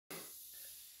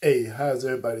Hey, how's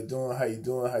everybody doing? How you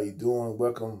doing? How you doing?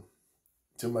 Welcome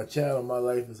to my channel. My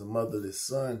life as a motherless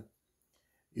son.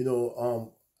 I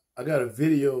got a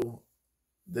video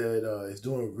that is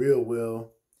doing real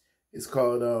well. It's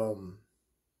called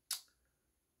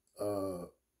uh,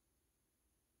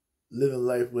 "Living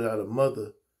Life Without a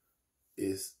Mother."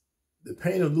 Is the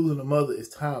pain of losing a mother is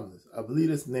timeless. I believe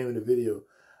that's the name of the video.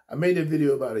 I made that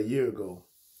video about a year ago,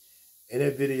 and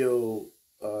that video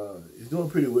is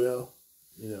doing pretty well.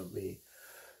 You know me,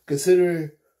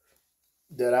 considering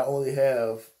that I only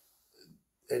have.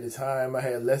 At the time, I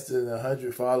had less than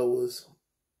 100 followers,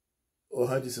 or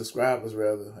 100 subscribers,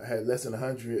 rather. I had less than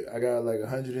 100. I got like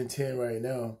 110 right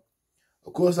now.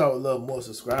 Of course, I would love more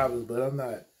subscribers, but I'm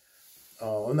not.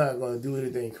 I'm not going to do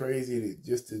anything crazy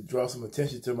just to draw some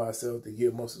attention to myself to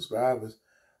get more subscribers.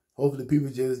 Hopefully, people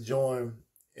just join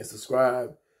and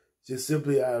subscribe, just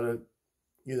simply out of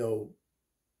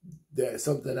that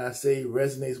something I say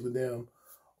resonates with them,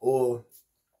 or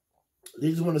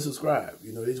they just want to subscribe.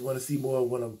 They just want to see more of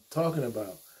what I'm talking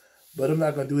about. But I'm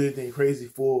not gonna do anything crazy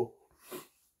for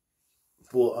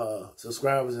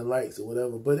subscribers and likes or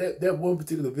whatever. But that one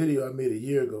particular video I made a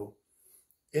year ago,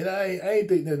 and I ain't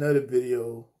thinking another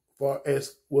video far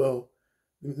as well.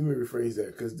 Let me rephrase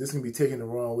that, because this can be taken the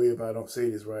wrong way if I don't say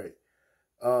this right.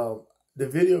 The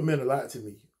video meant a lot to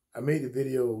me. I made the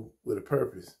video with a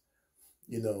purpose.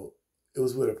 It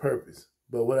was with a purpose.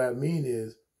 But what I mean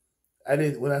is,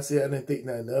 when I say I didn't think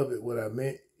nothing of it, what I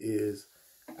meant is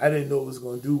I didn't know it was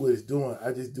going to do what it's doing.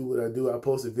 I just do what I do. I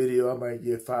post a video, I might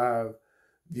get 5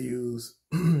 views,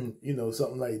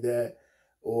 something like that.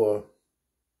 Or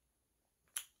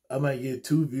I might get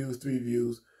 2 views, 3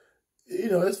 views.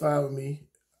 That's fine with me.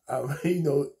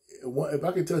 If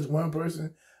I can touch one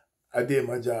person, I did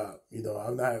my job.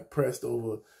 I'm not pressed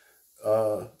over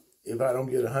if I don't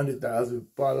get 100,000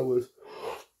 followers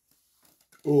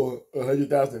or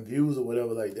 100,000 views or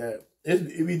whatever like that.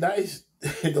 It'd be nice.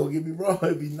 Don't get me wrong,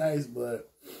 it'd be nice,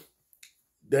 but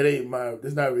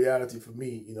that's not reality for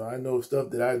me. I know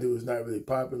stuff that I do is not really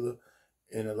popular,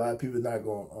 and a lot of people are not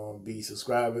going to be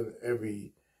subscribing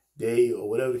every day or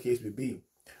whatever the case may be.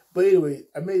 But anyway,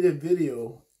 I made that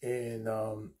video, and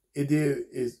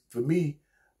for me,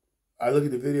 I look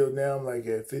at the video now, I'm like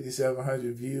at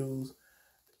 5,700 views.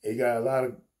 It got a lot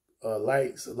of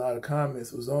likes, a lot of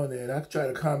comments was on there, and I try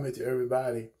to comment to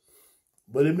everybody.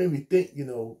 But it made me think,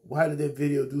 why did that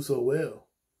video do so well?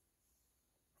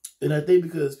 And I think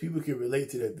because people can relate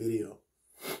to that video.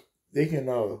 They can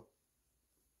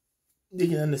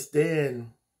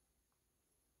understand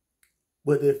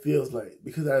what that feels like.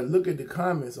 Because I look at the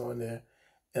comments on there,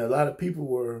 and a lot of people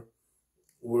were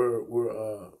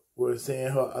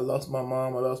saying, I lost my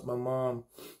mom, or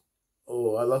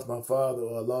I lost my father,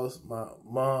 or I lost my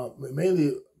mom.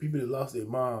 Mainly people that lost their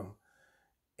mom.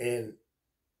 And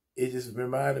it just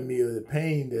reminded me of the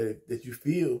pain that you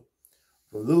feel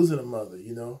from losing a mother,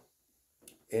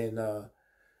 And I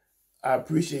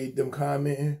appreciate them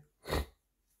commenting.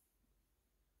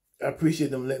 I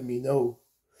appreciate them letting me know.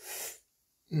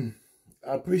 I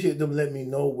appreciate them letting me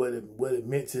know what it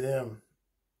meant to them,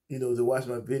 to watch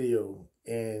my video,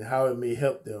 and how it may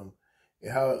help them,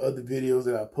 and how other videos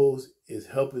that I post is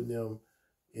helping them,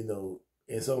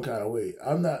 in some kind of way.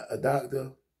 I'm not a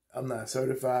doctor. I'm not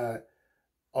certified.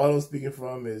 All I'm speaking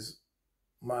from is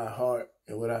my heart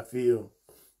and what I feel.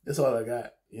 That's all I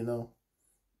got,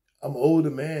 I'm an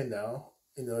older man now.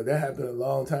 That happened a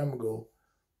long time ago.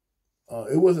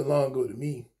 It wasn't long ago to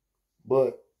me.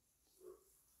 But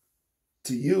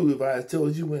to you, if I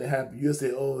told you when it happened, you'll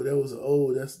say, oh, that was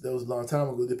a long time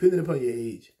ago, depending upon your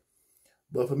age.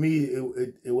 But for me,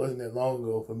 it wasn't that long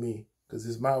ago for me, because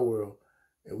it's my world.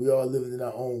 And we all living in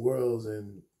our own worlds,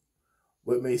 and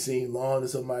what may seem long to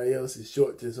somebody else is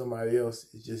short to somebody else.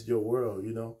 It's just your world,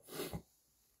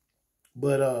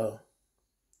 But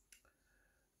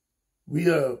we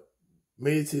have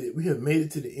made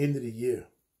it to the end of the year,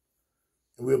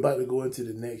 and we're about to go into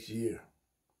the next year.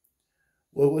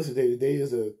 Well, what's the day? Today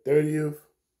is the 30th.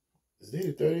 Is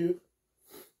today the 30th?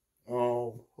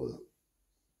 Hold up.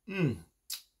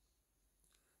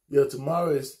 Yeah,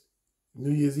 tomorrow is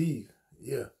New Year's Eve.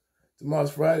 Yeah,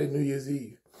 tomorrow's Friday, New Year's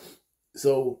Eve.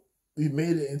 So we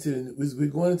made it we're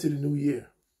going into the new year.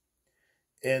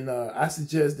 And I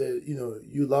suggest that,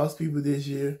 you lost people this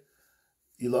year.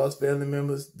 You lost family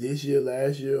members this year,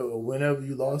 last year, or whenever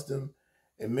you lost them.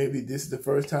 And maybe this is the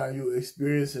first time you're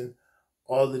experiencing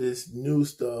all of this new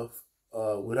stuff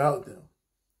without them.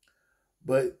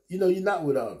 But, you're not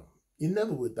without them. You're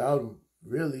never without them,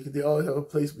 really, because they always have a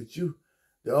place with you.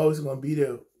 They're always going to be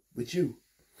there with you.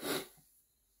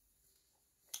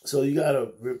 So you got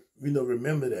to,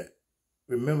 remember that.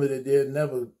 remember that they're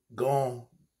never gone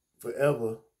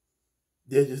forever.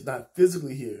 They're just not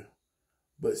physically here.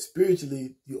 But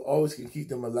spiritually, you always can keep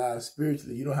them alive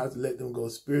spiritually. You don't have to let them go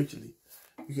spiritually.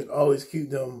 You can always keep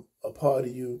them a part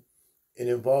of you and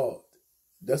involved.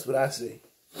 That's what I say.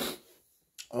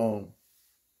 You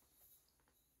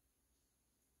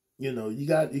know, you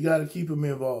got to keep them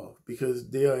involved because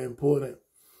they are important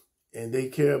and they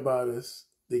care about us.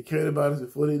 They cared about us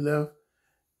before they left,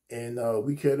 and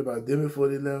we cared about them before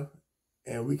they left,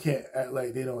 and we can't act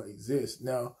like they don't exist.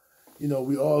 Now, you know,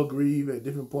 we all grieve at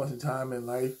different points in time in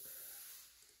life,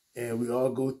 and we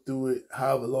all go through it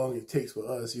however long it takes for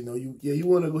us. You know, you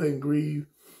want to go ahead and grieve,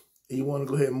 and you want to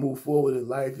go ahead and move forward in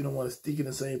life. You don't want to stick in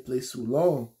the same place too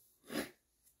long.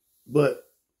 But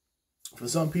for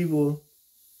some people,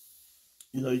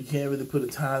 you know, you can't really put a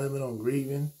time limit on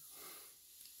grieving.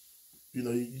 You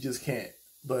know, you just can't.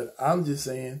 But I'm just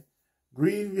saying,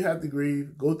 grieve, you have to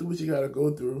grieve. Go through what you got to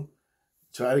go through.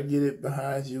 Try to get it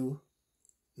behind you.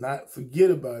 Not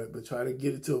forget about it, but try to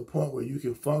get it to a point where you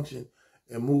can function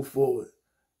and move forward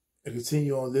and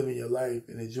continue on living your life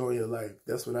and enjoying your life.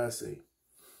 That's what I say.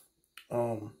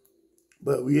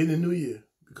 But we're in the new year.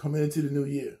 We're coming into the new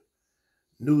year.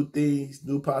 New things,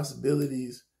 new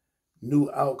possibilities,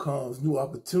 new outcomes, new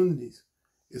opportunities.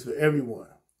 It's for everyone.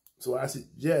 So I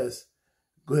suggest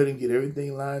go ahead and get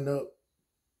everything lined up.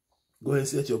 Go ahead and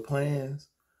set your plans.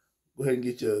 Go ahead and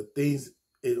get your things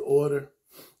in order.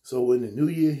 So when the new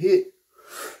year hit,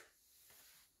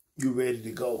 you're ready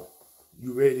to go.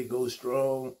 You're ready to go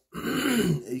strong.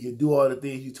 And you can do all the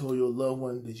things you told your loved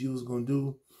one that you was going to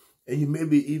do. And you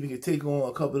maybe even can take on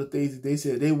a couple of things that they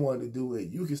said they wanted to do,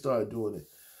 and you can start doing it.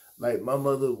 Like my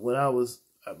mother, when I was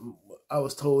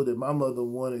told that my mother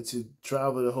wanted to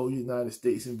travel the whole United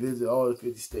States and visit all the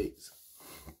 50 states.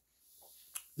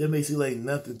 That may seem like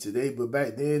nothing today, but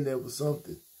back then there was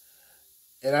something.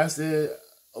 And I said,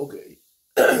 okay.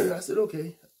 I said,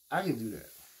 okay, I can do that.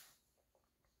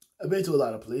 I've been to a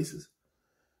lot of places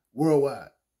worldwide.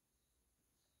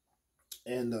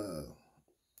 And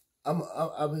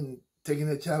I've been taking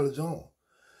that challenge on.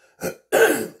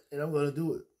 And I'm going to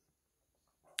do it.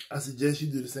 I suggest you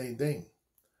do the same thing.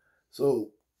 So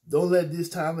don't let this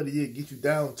time of the year get you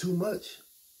down too much.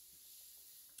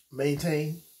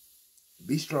 Maintain.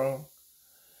 Be strong.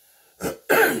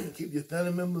 Keep your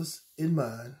family members in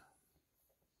mind.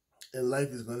 And life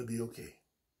is going to be okay.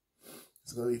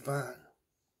 It's going to be fine.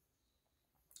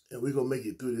 And we're going to make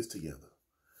it through this together.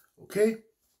 Okay?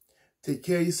 Take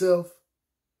care of yourself.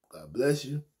 God bless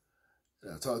you.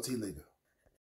 And I'll talk to you later.